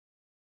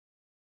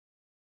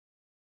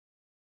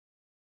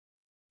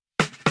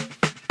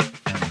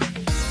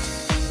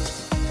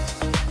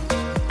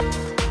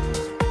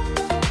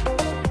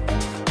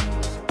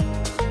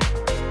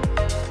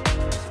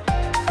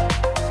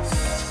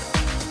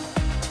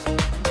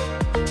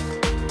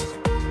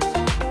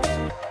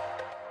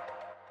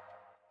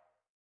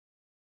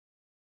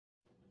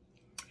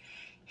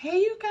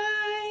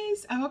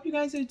hope you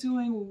guys are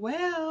doing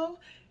well.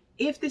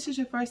 If this is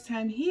your first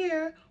time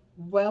here,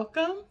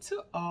 welcome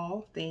to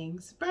All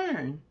Things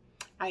Burn.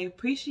 I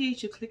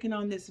appreciate you clicking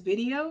on this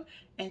video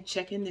and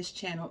checking this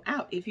channel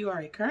out. If you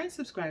are a current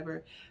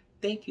subscriber,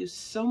 thank you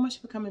so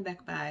much for coming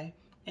back by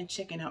and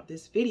checking out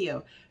this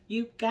video.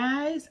 You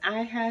guys, I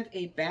have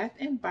a Bath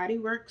and Body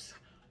Works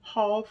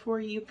haul for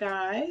you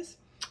guys.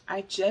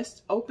 I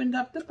just opened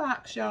up the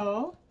box,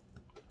 y'all.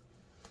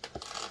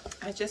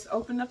 I just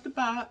opened up the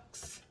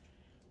box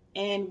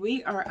and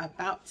we are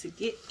about to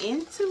get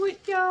into it,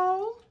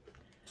 y'all.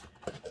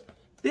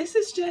 This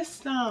is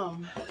just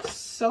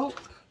soap.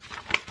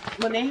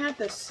 When they had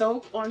the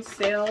soap on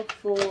sale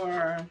for,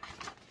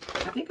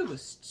 I think it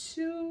was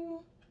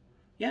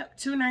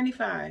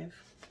 $2.95.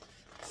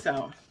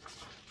 So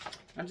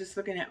I'm just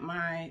looking at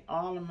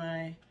all of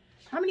my,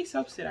 how many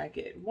soaps did I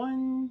get?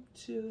 1,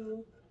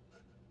 2,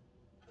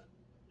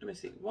 let me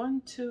see,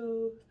 1,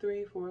 2,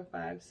 3, 4,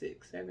 5,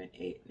 6, 7,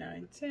 8,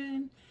 9,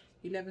 10,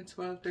 11,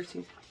 12,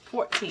 13,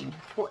 14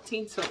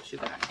 soaps, you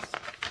guys.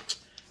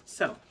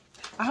 So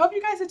I hope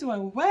you guys are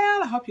doing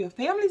well. I hope your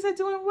families are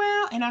doing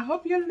well. And I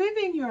hope you're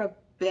living your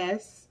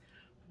best,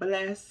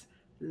 blessed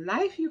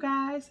life, you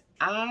guys.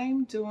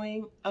 I'm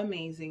doing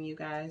amazing, you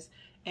guys.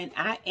 And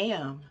I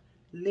am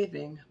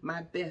living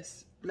my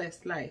best,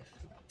 blessed life.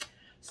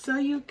 So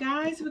you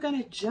guys, we're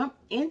going to jump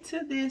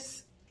into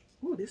this.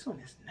 Ooh, this one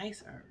is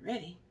nice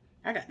already.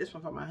 I got this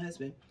one for my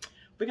husband.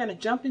 We're going to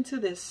jump into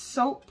this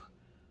soap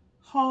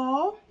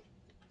haul.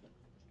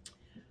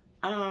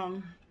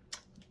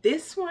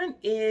 This one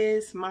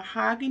is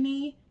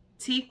Mahogany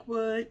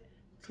Teakwood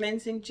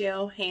Cleansing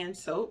Gel Hand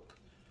Soap.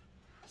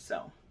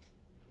 So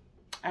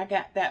I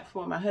got that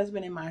for my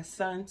husband and my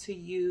son to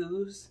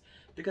use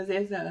because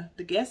there's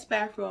the guest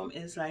bathroom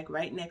is like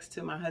right next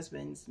to my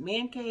husband's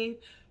man cave.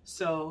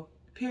 So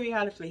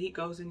periodically he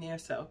goes in there.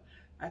 So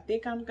I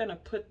think I'm gonna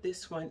put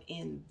this one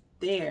in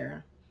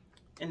there,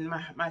 and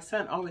my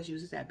son always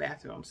uses that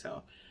bathroom.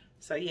 So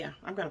yeah,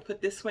 I'm gonna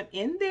put this one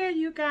in there,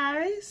 you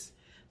guys.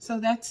 So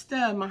that's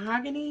the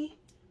Mahogany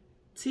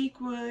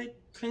Teakwood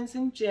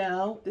Cleansing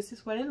Gel. This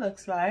is what it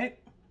looks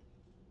like.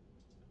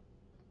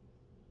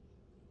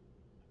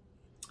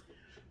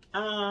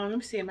 Let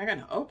me see, am I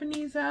gonna open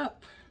these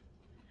up?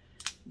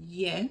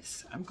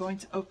 Yes, I'm going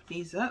to open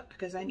these up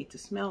because I need to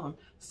smell them.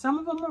 Some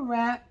of them are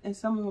wrapped and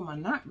some of them are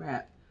not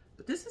wrapped.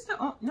 But this is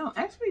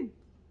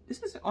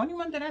this is the only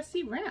one that I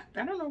see wrapped.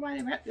 I don't know why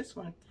they wrapped this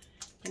one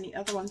and the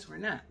other ones were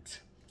not.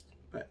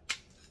 But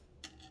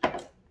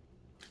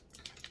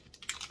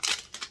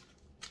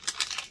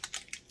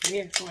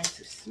we're going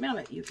to smell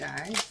it, you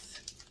guys.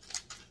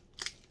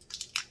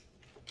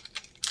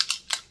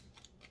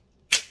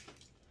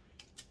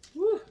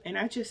 Woo, and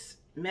I just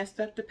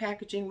messed up the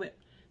packaging with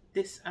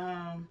this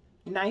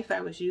knife I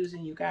was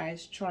using, you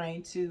guys,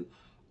 trying to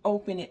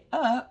open it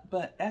up,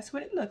 but that's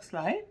what it looks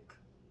like.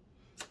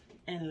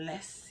 And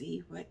let's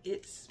see what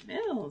it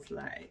smells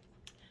like.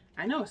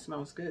 I know it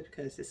smells good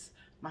because it's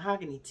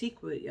Mahogany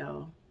Teakwood,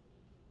 y'all.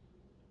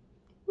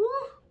 Woo!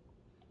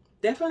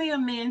 Definitely a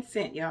man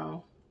scent,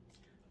 y'all.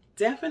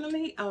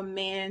 Definitely a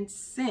man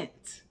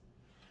scent.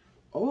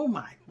 Oh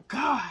my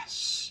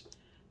gosh.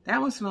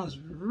 That one smells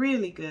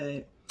really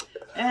good.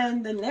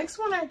 And the next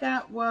one I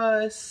got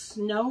was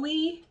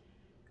Snowy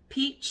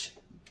Peach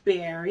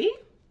Berry,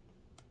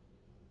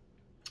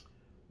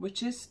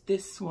 which is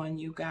this one,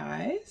 you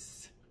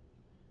guys.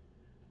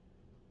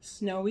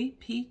 Snowy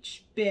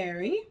Peach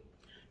Berry.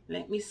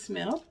 Let me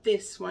smell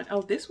this one.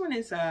 Oh, this one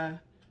is a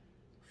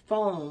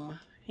foam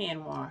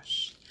hand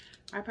wash.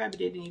 I probably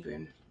didn't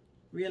even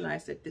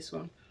realize that this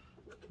one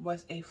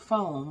was a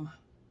foam.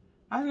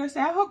 I was gonna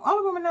say, I hope all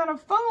of them are not a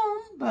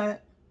foam,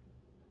 but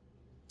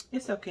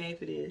it's okay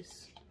if it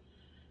is.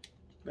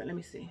 But let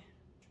me see.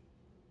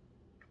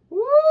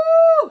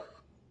 Woo!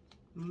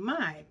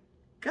 My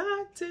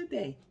God,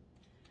 today.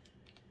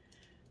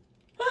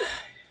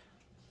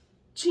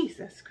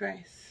 Jesus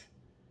Christ.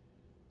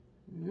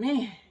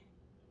 Man.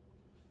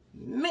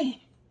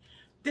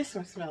 This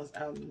one smells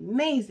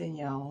amazing,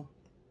 y'all.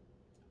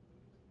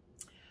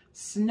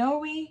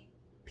 Snowy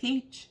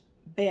Peach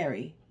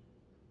Berry.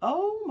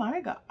 Oh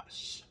my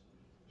gosh.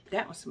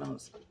 That one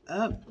smells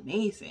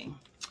amazing.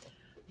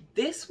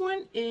 This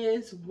one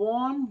is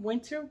Warm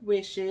Winter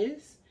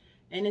Wishes,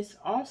 and it's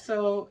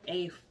also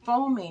a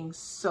foaming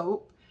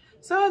soap.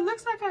 So it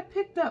looks like I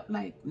picked up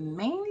like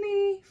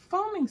mainly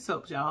foaming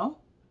soaps, y'all.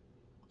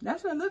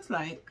 That's what it looks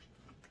like.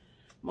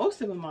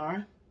 Most of them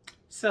are.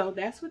 So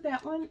that's what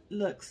that one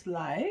looks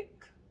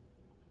like.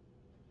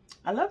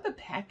 I love the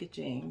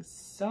packaging.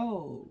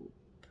 So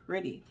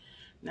pretty.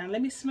 Now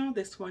let me smell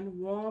this one.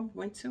 Warm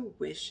Winter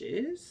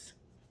Wishes.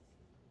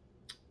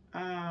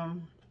 It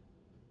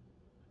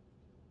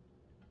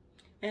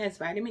has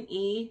vitamin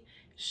E,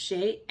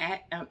 shea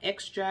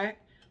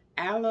extract,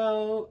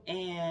 aloe,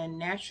 and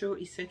natural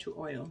essential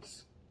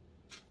oils.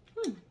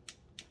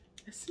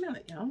 Let's smell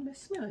it, y'all.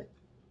 Let's smell it.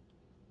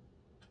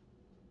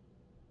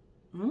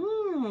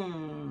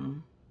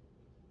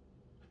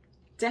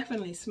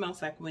 Definitely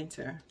smells like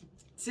winter.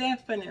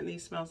 Definitely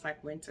smells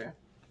like winter.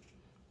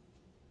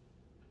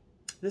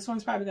 This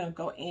one's probably gonna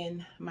go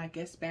in my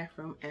guest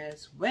bathroom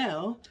as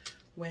well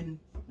when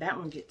that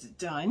one gets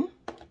done.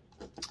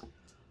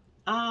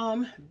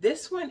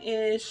 This one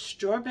is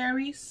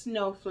strawberry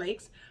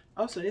snowflakes.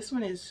 Also, this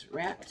one is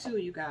wrapped too,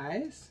 you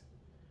guys.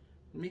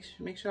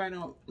 Make sure I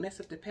don't mess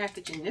up the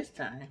packaging this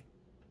time.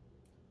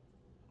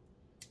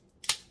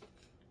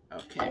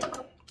 Okay.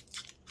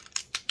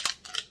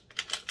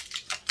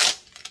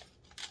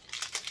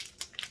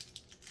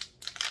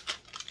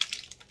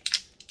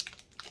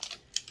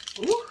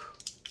 Ooh.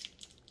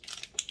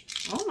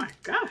 Oh my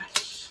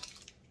gosh.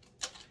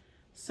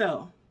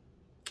 So,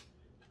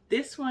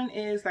 this one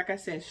is, like I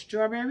said,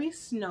 strawberry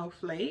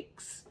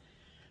snowflakes.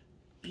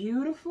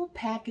 Beautiful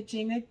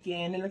packaging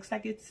again. It looks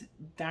like it's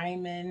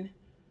diamond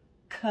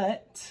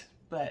cut,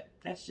 but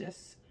that's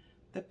just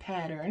the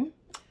pattern.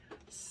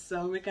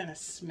 So we're gonna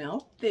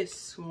smell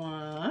this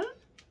one.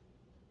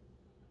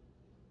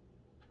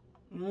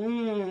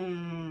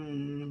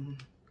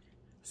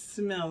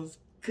 Smells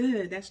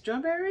good. That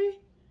strawberry?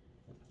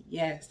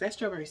 Yes, that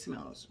strawberry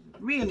smells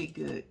really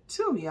good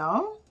too,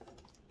 y'all.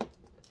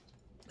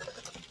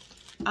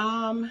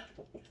 Oh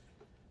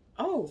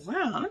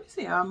wow, let me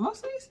see.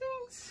 Most of these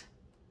things,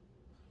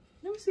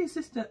 let me see, is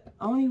this the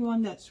only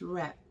one that's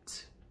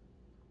wrapped?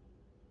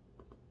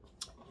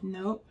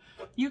 Nope.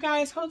 You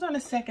guys, hold on a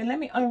second. Let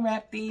me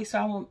unwrap these so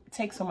I won't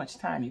take so much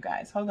time, you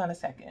guys. Hold on a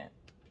second.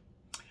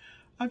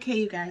 Okay,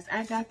 you guys,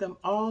 I got them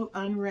all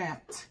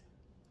unwrapped.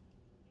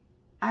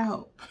 I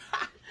hope.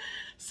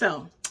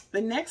 So,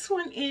 the next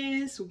one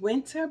is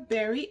Winter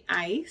Berry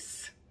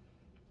Ice.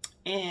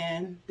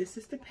 And this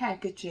is the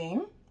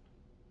packaging.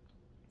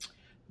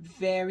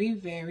 Very,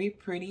 very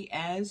pretty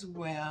as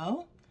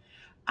well.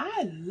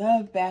 I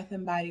love Bath &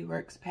 Body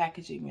Works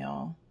packaging,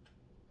 y'all.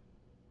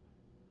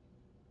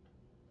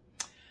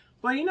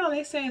 Well, you know,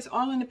 they say it's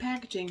all in the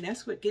packaging.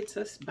 That's what gets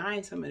us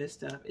buying some of this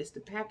stuff. It's the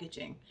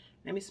packaging.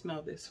 Let me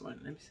smell this one.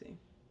 Let me see.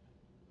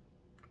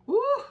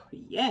 Ooh,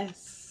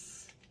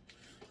 yes.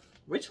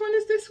 Which one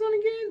is this one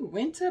again?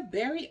 Winter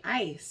Berry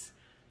Ice.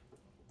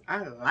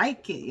 I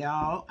like it,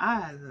 y'all.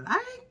 I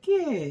like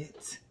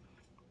it.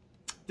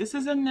 This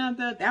is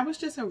another, that was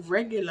just a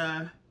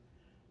regular,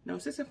 no,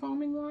 is this a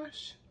foaming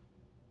wash?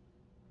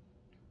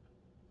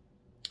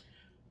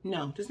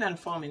 No, this is not a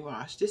foaming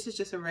wash. This is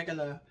just a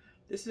regular,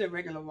 this is a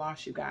regular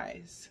wash, you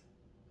guys.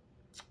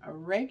 A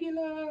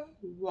regular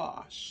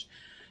wash.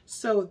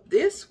 So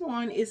this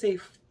one is a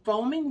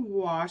foaming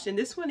wash, and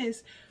this one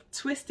is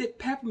Twisted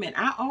Peppermint.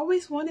 I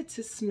always wanted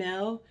to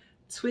smell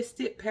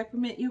Twisted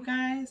Peppermint, you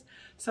guys.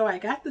 So I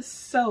got the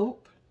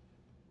soap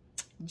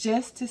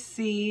just to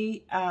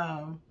see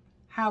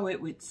how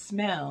it would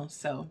smell.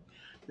 So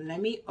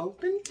let me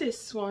open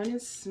this one and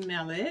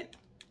smell it.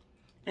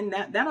 And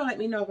that'll let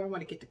me know if I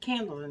want to get the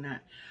candle or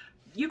not.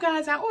 You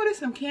guys, I ordered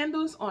some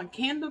candles on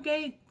Candle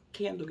Day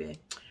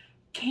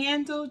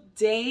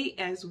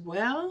as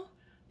well,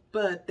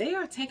 but they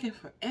are taking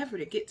forever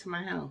to get to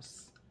my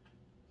house.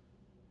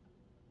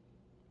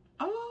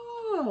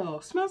 Oh,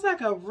 smells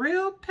like a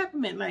real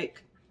peppermint,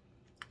 like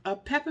a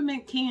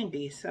peppermint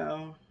candy.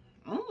 So,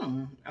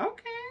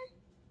 okay.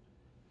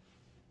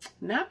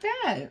 Not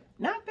bad,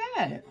 not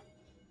bad.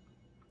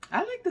 I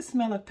like the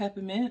smell of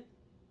peppermint.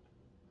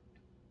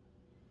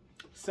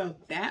 So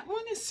that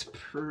one is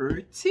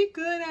pretty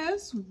good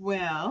as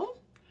well.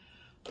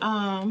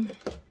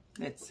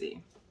 Let's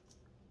see.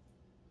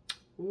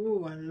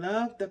 Ooh, I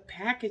love the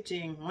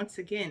packaging. Once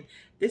again,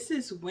 this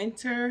is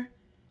Winter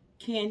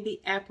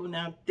Candy Apple.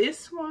 Now,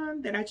 this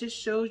one that I just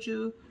showed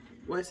you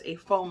was a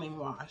foaming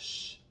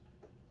wash.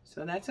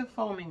 So that's a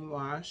foaming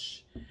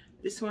wash.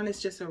 This one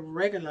is just a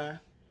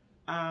regular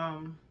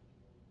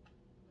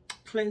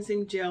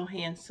cleansing gel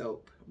hand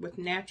soap with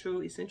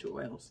natural essential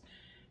oils.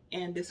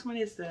 And this one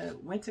is the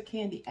Winter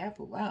Candy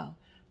Apple. Wow.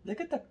 Look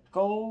at the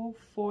gold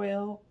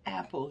foil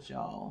apples,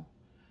 y'all.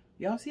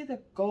 Y'all see the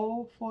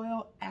gold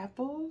foil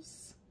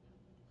apples?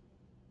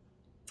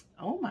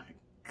 Oh my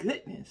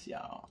goodness,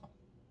 y'all.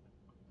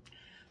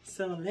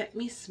 So let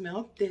me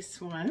smell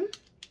this one.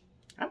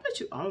 I bet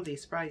you all of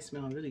these probably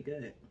smell really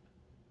good.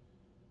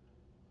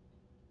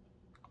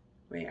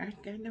 Wait, I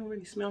don't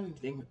really smell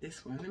anything with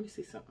this one. Let me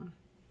see something.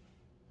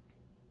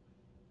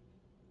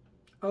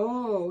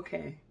 Oh,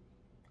 okay.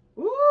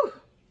 Ooh,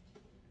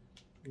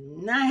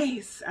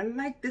 nice. I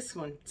like this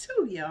one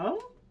too,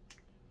 y'all.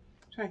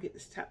 Trying to get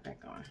this top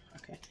back on.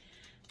 Okay,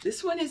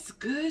 this one is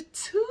good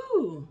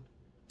too.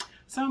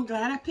 So I'm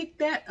glad I picked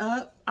that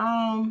up.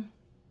 I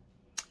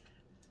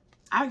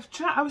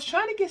was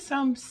trying to get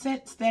some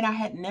scents that I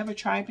had never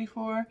tried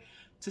before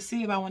to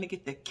see if I want to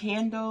get the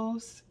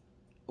candles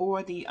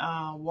or the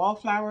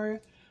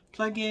wallflower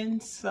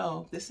plugins.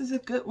 So this is a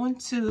good one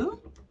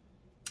too.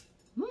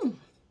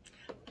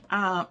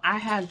 I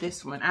have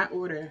this one. I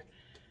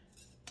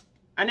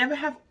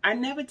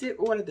never did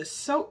order the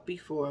soap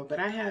before, but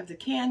I have the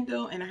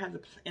candle and I have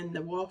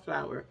the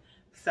wallflower.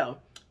 So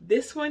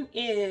this one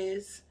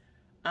is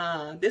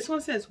this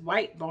one says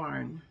White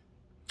Barn.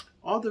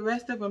 All the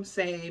rest of them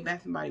say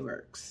Bath & Body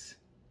Works.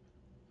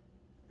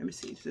 Let me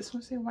see. Does this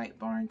one say White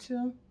Barn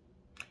too?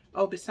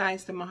 Oh,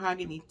 besides the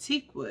mahogany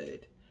teak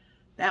wood.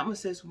 That one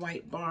says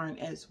White Barn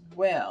as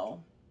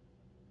well.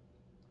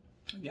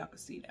 Y'all can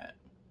see that.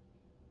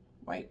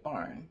 White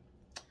Barn.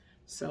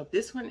 So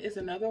this one is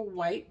another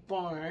White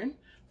Barn,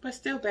 but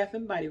still Bath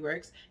and Body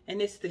Works.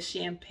 And it's the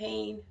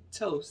Champagne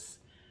Toast.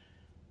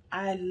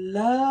 I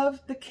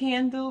love the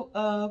candle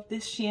of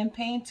this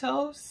Champagne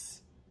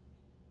Toast.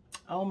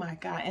 Oh my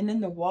God. And then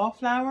the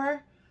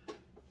Wallflower.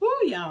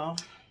 Ooh, y'all.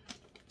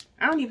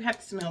 I don't even have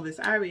to smell this.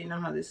 I already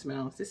know how this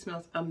smells. This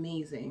smells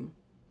amazing.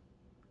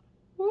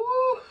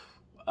 Ooh.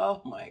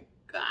 Oh my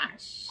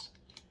gosh.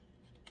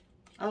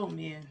 Oh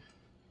man.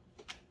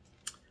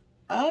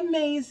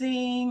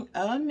 Amazing,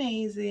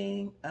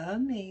 amazing,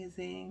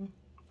 amazing.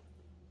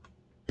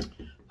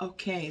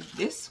 Okay,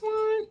 this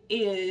one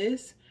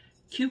is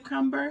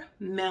Cucumber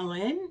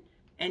Melon,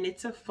 and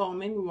it's a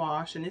foaming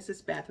wash, and this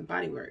is Bath and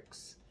Body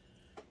Works.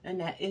 And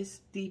that is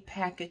the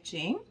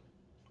packaging.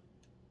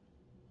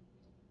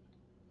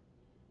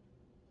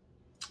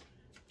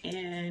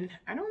 And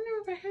I don't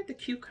know if I had the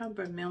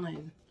Cucumber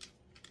Melon.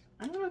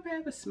 I don't know if I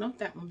ever smelled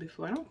that one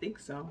before. I don't think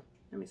so.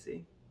 Let me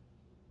see.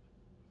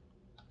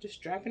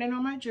 Just dropping it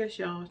on my dress,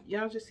 y'all.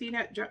 Y'all just see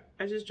that?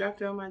 I just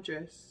dropped it on my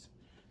dress.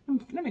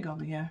 Let me go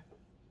over here.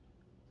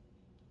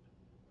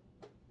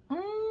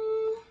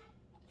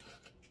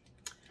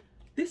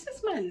 This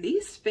is my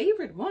least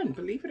favorite one,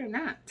 believe it or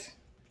not.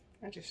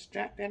 I just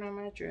strapped that on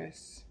my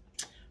dress.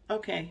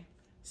 Okay,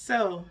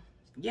 so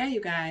yeah,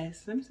 you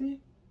guys, let me see.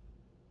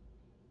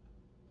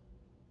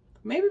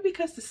 Maybe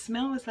because the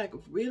smell is like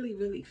really,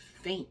 really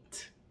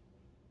faint.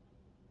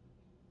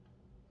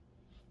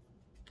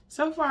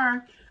 So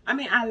far, I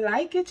mean, I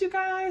like it, you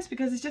guys,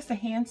 because it's just a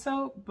hand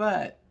soap,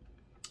 but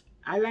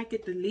I like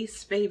it the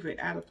least favorite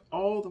out of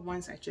all the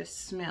ones I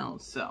just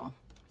smelled. So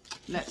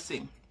let's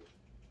see.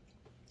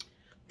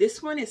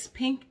 This one is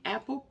Pink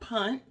Apple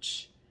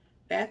Punch,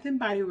 Bath and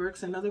Body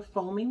Works, another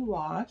foaming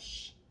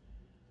wash.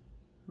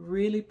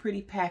 Really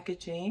pretty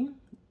packaging.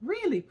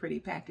 Really pretty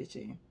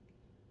packaging.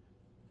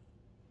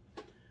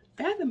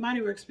 Bath and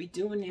Body Works be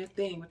doing their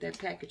thing with that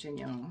packaging,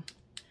 y'all.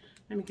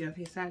 Let me get up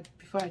here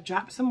before I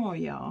drop some more,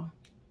 y'all.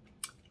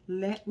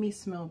 Let me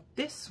smell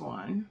this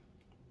one.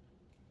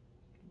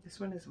 This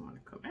one doesn't want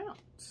to come out.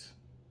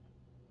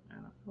 I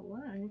don't know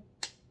why.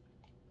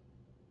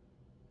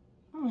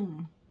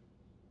 Ooh.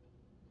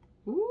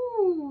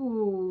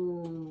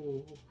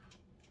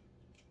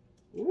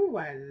 Ooh,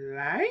 I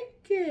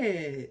like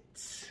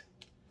it.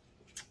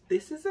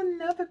 This is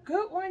another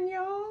good one,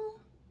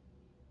 y'all.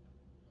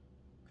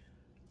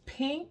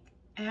 Pink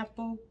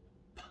Apple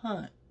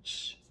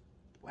Punch.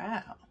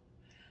 Wow.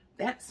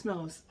 That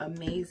smells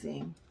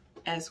amazing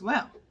as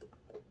well.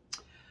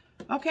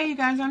 Okay, you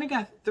guys, I only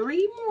got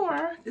 3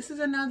 more. This is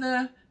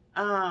another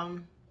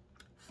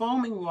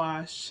foaming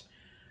wash.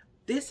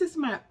 This is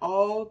my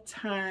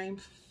all-time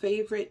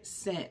favorite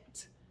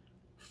scent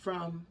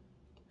from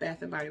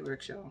Bath and Body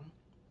Works, y'all.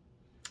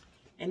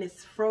 And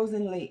it's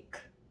Frozen Lake.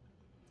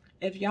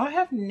 If y'all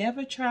have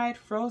never tried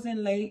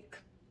Frozen Lake,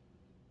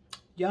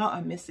 y'all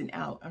are missing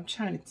out. I'm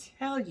trying to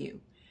tell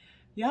you.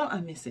 Y'all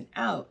are missing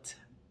out.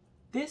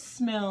 This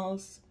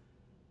smells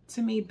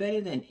to me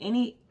better than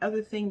any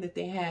other thing that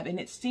they have, and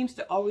it seems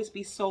to always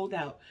be sold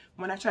out.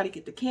 When I try to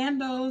get the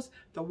candles,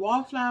 the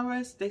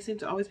wallflowers, they seem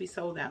to always be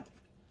sold out.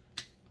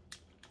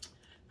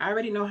 I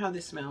already know how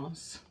this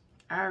smells.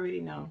 I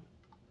already know.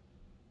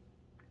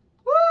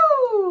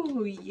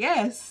 Woo!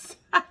 Yes!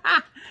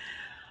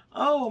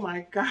 Oh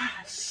my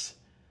gosh.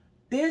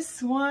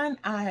 This one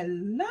I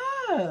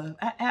love.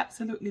 I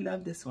absolutely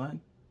love this one.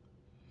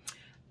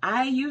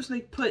 I usually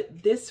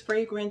put this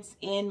fragrance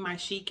in my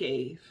She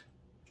Cave.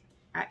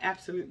 I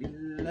absolutely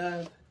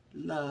love,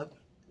 love,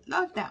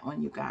 love that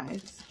one, you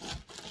guys.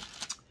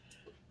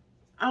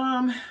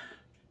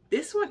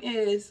 This one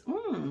is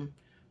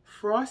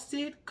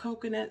Frosted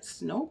Coconut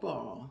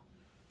Snowball.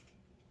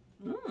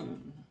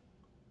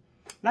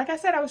 Like I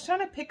said, I was trying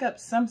to pick up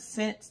some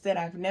scents that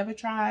I've never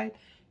tried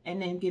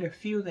and then get a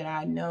few that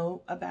I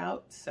know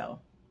about. So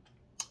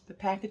the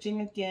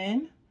packaging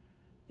again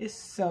is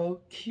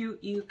so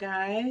cute, you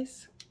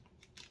guys.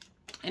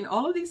 And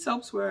all of these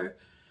soaps were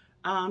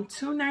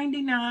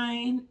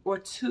 $2.99 or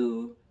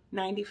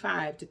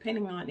 $2.95,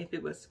 depending on if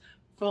it was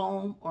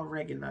foam or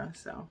regular.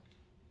 So,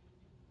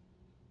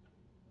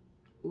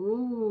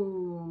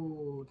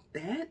 ooh,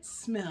 that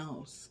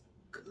smells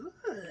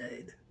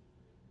good.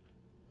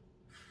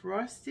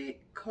 Frosted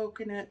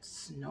Coconut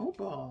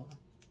Snowball.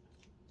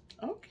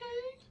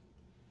 Okay,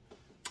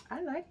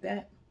 I like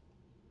that.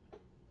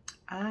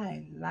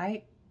 I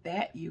like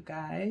that, you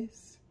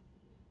guys.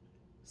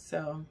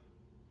 So,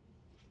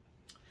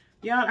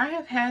 y'all, I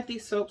have had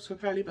these soaps for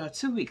probably about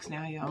 2 weeks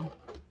now, y'all.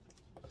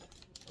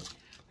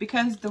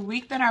 Because the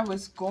week that I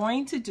was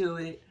going to do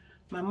it,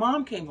 my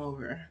mom came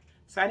over.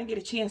 So I didn't get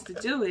a chance to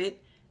do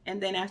it. And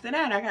then after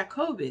that, I got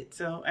COVID.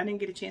 So I didn't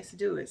get a chance to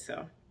do it.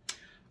 So,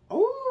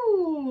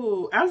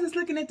 oh, I was just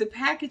looking at the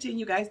packaging,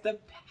 you guys. The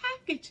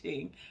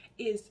packaging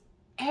is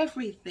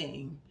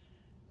everything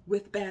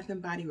with Bath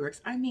and Body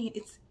Works. I mean,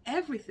 it's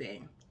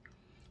everything.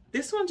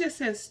 This one just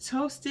says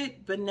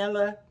toasted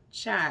vanilla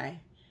chai.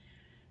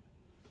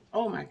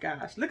 Oh my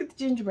gosh, look at the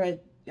gingerbread,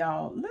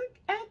 y'all. Look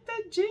at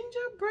the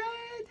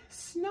gingerbread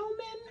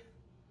snowman.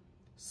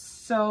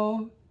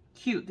 So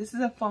cute. This is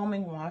a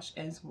foaming wash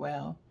as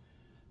well.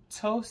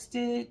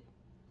 Toasted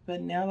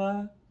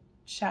vanilla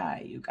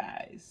chai, you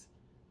guys.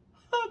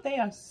 Oh, they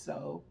are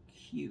so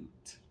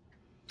cute.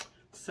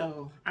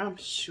 So I'm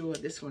sure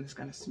this one is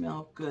gonna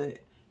smell good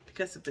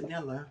because of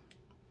vanilla.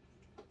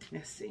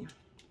 Let's see.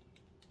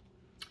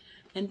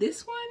 And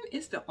this one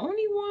is the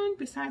only one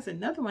besides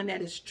another one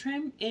that is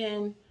trimmed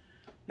in,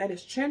 what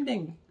is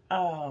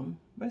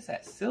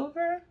that,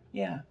 silver?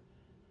 Yeah.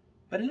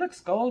 But it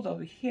looks gold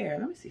over here.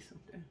 Let me see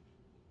something.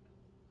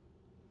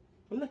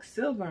 It looks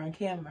silver on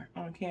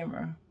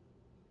camera.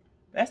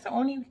 That's the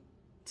only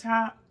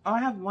top. Oh, I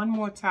have one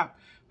more top,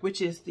 which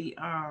is the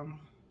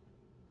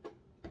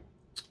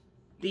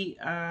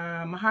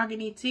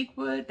mahogany teak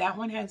wood. That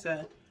one has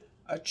a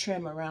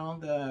trim around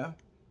the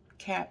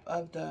cap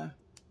of the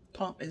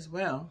pump as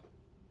well.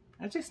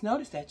 I just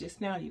noticed that just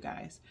now, you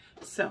guys.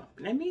 So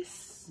let me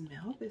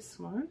smell this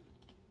one.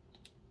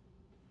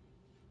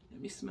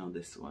 Let me smell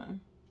this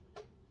one.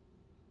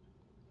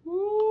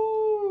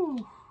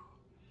 Ooh.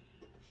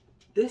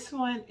 This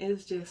one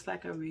is just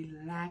like a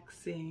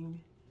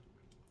relaxing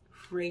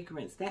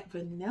fragrance. That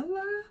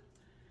vanilla,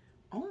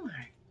 oh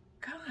my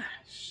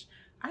gosh.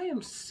 I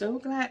am so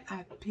glad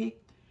I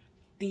picked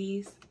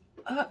these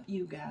up,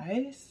 you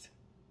guys.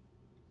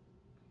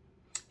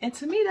 And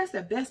to me, that's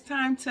the best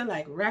time to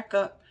like rack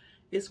up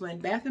is when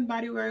Bath &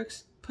 Body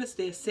Works puts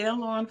their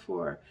sale on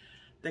for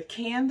the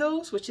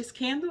candles, which is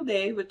Candle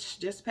Day, which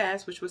just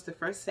passed, which was the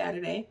first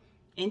Saturday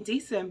in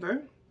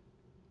December.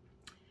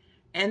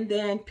 And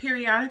then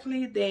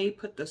periodically they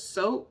put the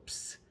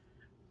soaps,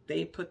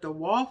 they put the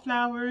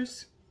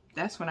wallflowers.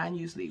 That's when I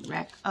usually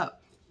rack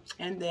up.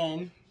 And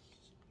then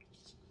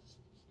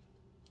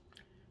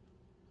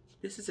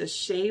this is a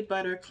shea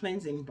butter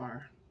cleansing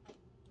bar.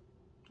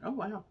 Oh,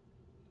 wow.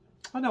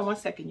 Hold on one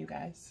second, you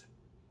guys.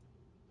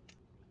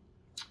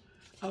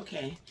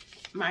 Okay,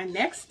 my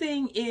next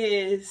thing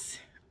is,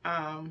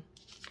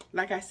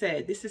 like I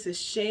said, this is a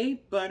shea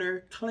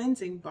butter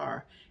cleansing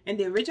bar. And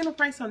the original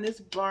price on this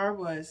bar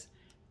was,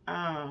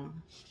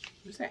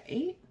 was that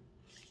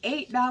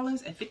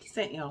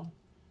 $8.50, y'all.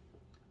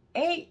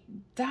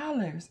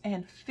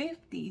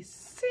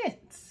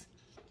 $8.50.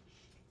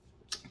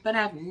 But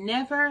I've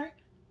never,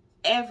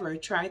 ever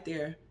tried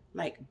their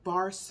like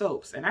bar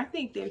soaps. And I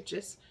think they're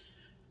just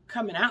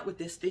coming out with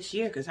this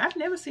year because I've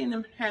never seen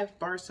them have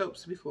bar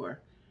soaps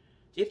before.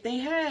 If they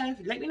have,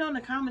 let me know in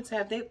the comments,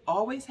 have they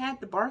always had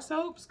the bar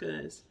soaps?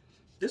 Because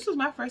this was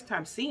my first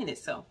time seeing it.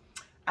 So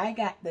I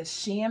got the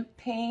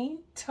champagne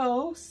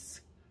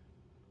toast.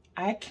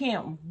 I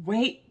can't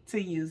wait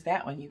to use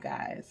that one, you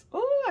guys.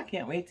 Oh, I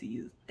can't wait to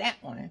use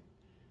that one.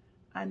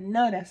 I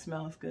know that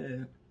smells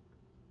good.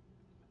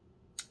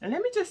 And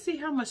let me just see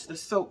how much the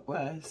soap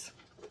was.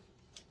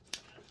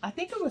 I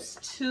think it was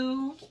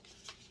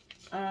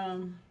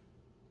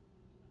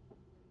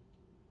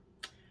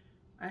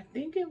I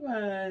think it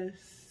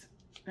was,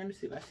 let me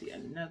see if I see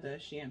another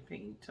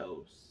champagne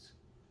toast.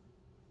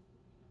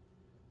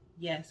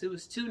 Yes, it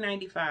was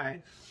 $2.95.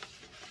 It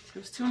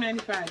was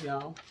 $2.95,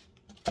 y'all.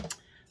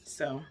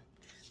 So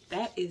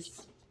that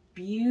is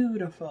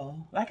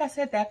beautiful. Like I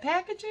said, that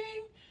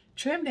packaging,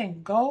 trimmed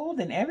in gold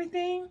and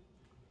everything,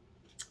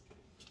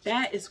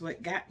 that is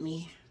what got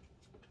me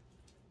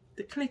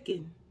the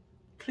clicking.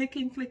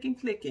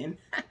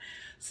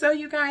 So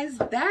you guys,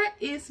 that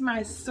is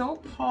my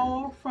soap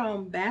haul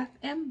from Bath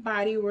 &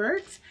 Body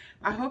Works.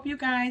 I hope you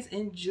guys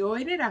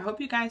enjoyed it. I hope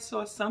you guys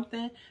saw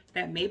something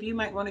that maybe you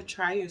might want to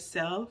try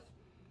yourself.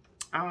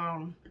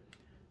 A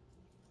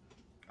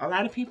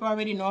lot of people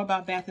already know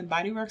about Bath &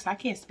 Body Works. I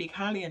can't speak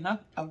highly enough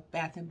of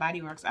Bath &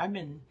 Body Works. I've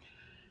been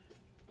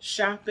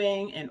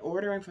shopping and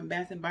ordering from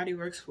Bath & Body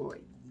Works for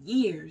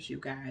years, you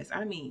guys.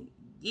 I mean,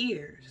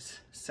 years.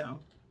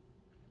 So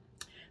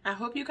I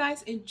hope you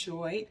guys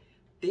enjoyed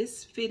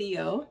this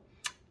video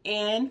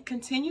and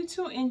continue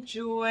to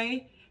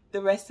enjoy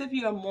the rest of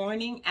your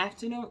morning,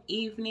 afternoon,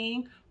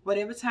 evening,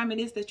 whatever time it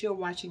is that you're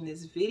watching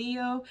this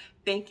video.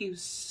 Thank you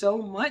so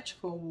much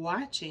for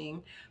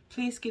watching.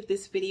 Please give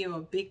this video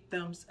a big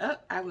thumbs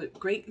up. I would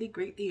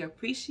greatly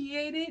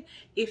appreciate it.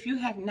 If you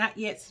have not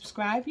yet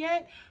subscribed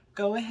yet,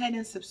 go ahead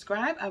and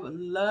subscribe. I would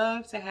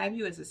love to have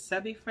you as a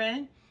subby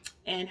friend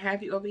and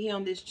have you over here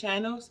on this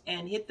channel,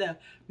 and hit the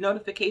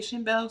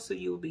notification bell so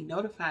you will be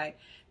notified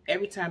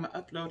every time I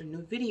upload a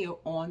new video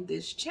on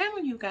this channel,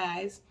 you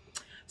guys.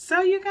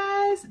 So you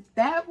guys,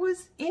 that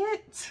was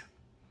it.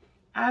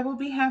 I will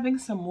be having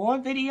some more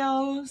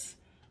videos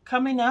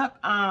coming up.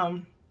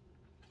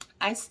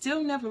 I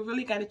still never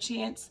really got a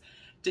chance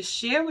to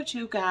share with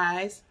you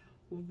guys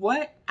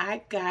what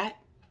I got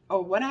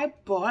or what I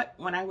bought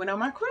when I went on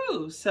my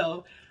cruise.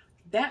 So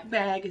that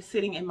bag is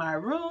sitting in my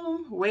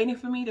room waiting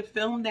for me to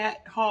film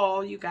that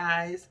haul, you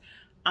guys.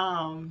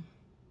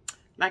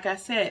 Like I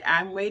said,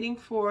 I'm waiting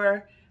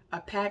for a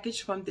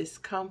package from this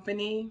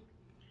company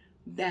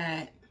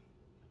that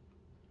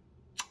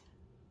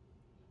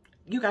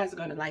you guys are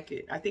going to like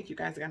it. I think you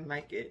guys are going to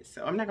like it.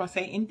 So I'm not going to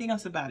say anything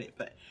else about it.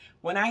 But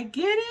when I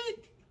get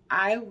it,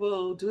 I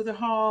will do the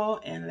haul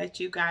and let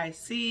you guys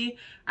see.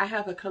 I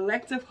have a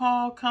collective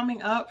haul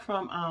coming up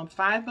from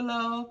Five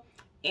Below,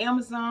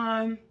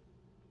 Amazon.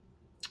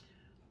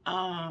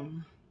 I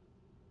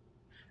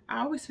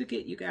always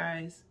forget, you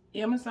guys.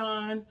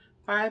 Amazon,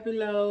 Five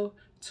Below,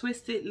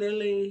 Twisted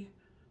Lily.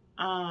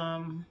 Let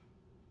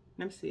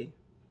me see.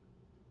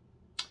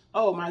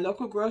 Oh, my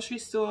local grocery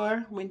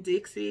store,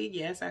 Winn-Dixie.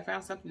 Yes, I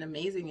found something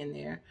amazing in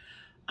there.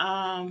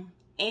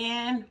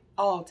 And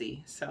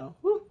Aldi. So,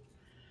 whew.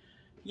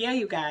 Yeah,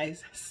 you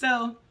guys.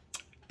 So,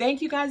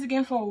 thank you guys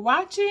again for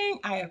watching.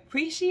 I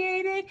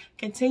appreciate it.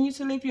 Continue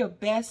to live your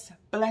best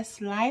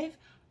blessed life.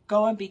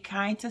 Go and be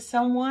kind to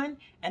someone.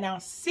 And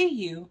I'll see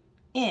you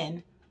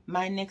in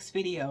my next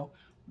video.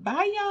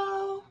 Bye,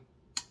 y'all.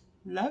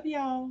 Love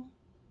y'all.